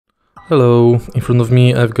Hello, in front of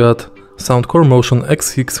me I've got Soundcore Motion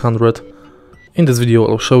X600. In this video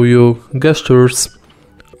I'll show you gestures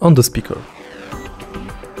on the speaker.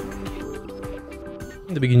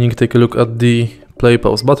 In the beginning, take a look at the play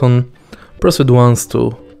pause button. Press it once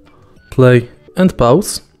to play and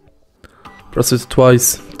pause. Press it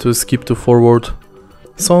twice to skip to forward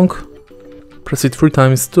song. Press it 3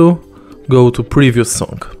 times to go to previous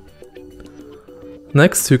song.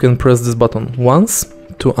 Next, you can press this button once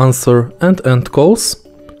to answer and end calls.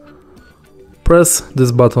 Press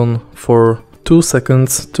this button for 2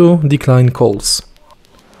 seconds to decline calls.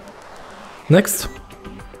 Next,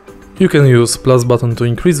 you can use plus button to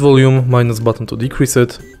increase volume, minus button to decrease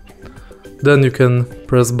it. Then you can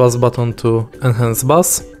press bass button to enhance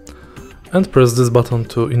bass, and press this button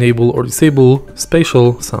to enable or disable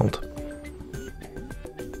spatial sound.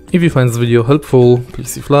 If you find this video helpful,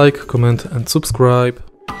 please leave a like, comment and subscribe.